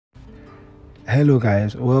Hello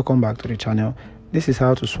guys, welcome back to the channel. This is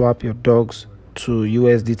how to swap your dogs to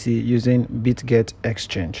USDT using BITGET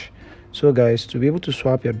exchange. So guys, to be able to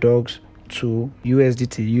swap your dogs to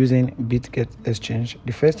USDT using BITGET exchange,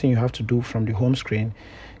 the first thing you have to do from the home screen,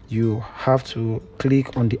 you have to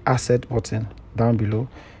click on the asset button down below.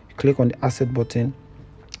 Click on the asset button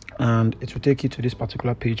and it will take you to this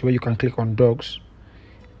particular page where you can click on dogs.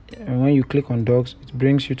 And when you click on dogs, it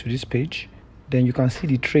brings you to this page. Then you can see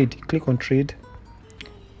the trade. Click on trade.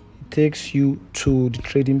 It takes you to the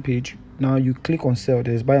trading page. Now you click on sell.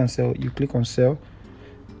 There's buy and sell. You click on sell.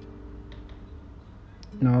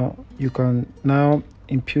 Now you can now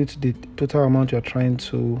impute the total amount you're trying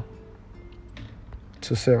to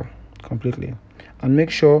sell completely, and make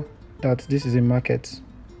sure that this is in market.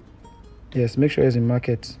 Yes, make sure it's in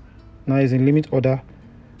market. Now it's in limit order,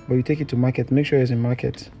 but you take it to market. Make sure it's in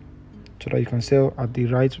market, so that you can sell at the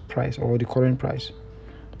right price or the current price.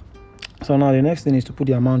 So now the next thing is to put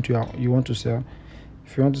the amount you want to sell.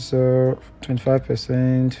 If you want to sell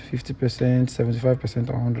 25%, 50%, 75%,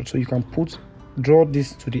 or 100, so you can draw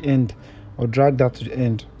this to the end or drag that to the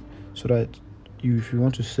end, so that if you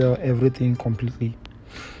want to sell everything completely.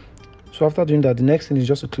 So after doing that, the next thing is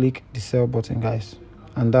just to click the sell button, guys,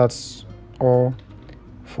 and that's all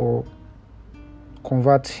for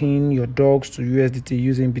converting your dogs to USDT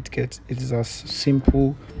using BITGET. It is as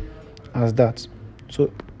simple as that.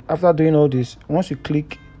 So after doing all this, once you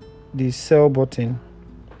click the sell button,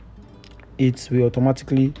 it will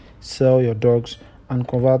automatically sell your dogs and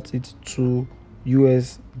convert it to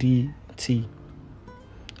USDT.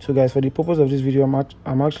 So guys, for the purpose of this video,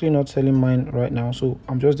 I'm actually not selling mine right now, so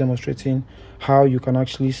I'm just demonstrating how you can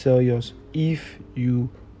actually sell yours if you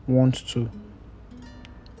want to.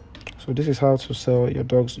 So this is how to sell your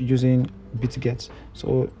dogs using BITGET.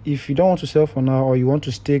 So if you don't want to sell for now, or you want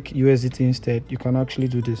to stake USDT instead, you can actually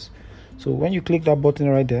do this. So when you click that button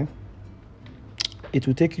right there, it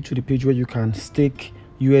will take you to the page where you can stake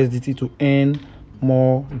USDT to earn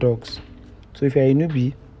more dogs. So if you're a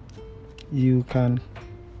newbie, you can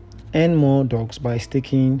earn more dogs by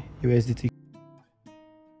staking USDT.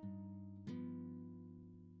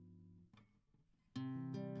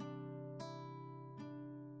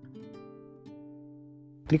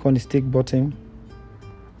 Click on the stake button,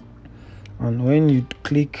 and when you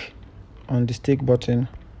click on the stake button,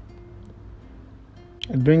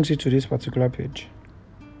 it brings you to this particular page.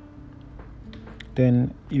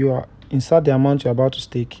 Then you insert the amount you're about to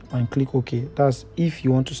stake and click OK. That's if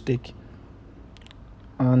you want to stake.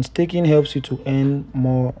 And staking helps you to earn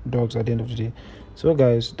more dogs at the end of the day. So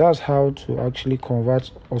guys, that's how to actually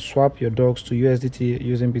convert or swap your dogs to USDT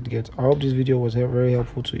using BITGET. I hope this video was very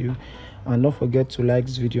helpful to you, and don't forget to like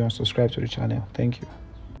this video and subscribe to the channel. Thank you.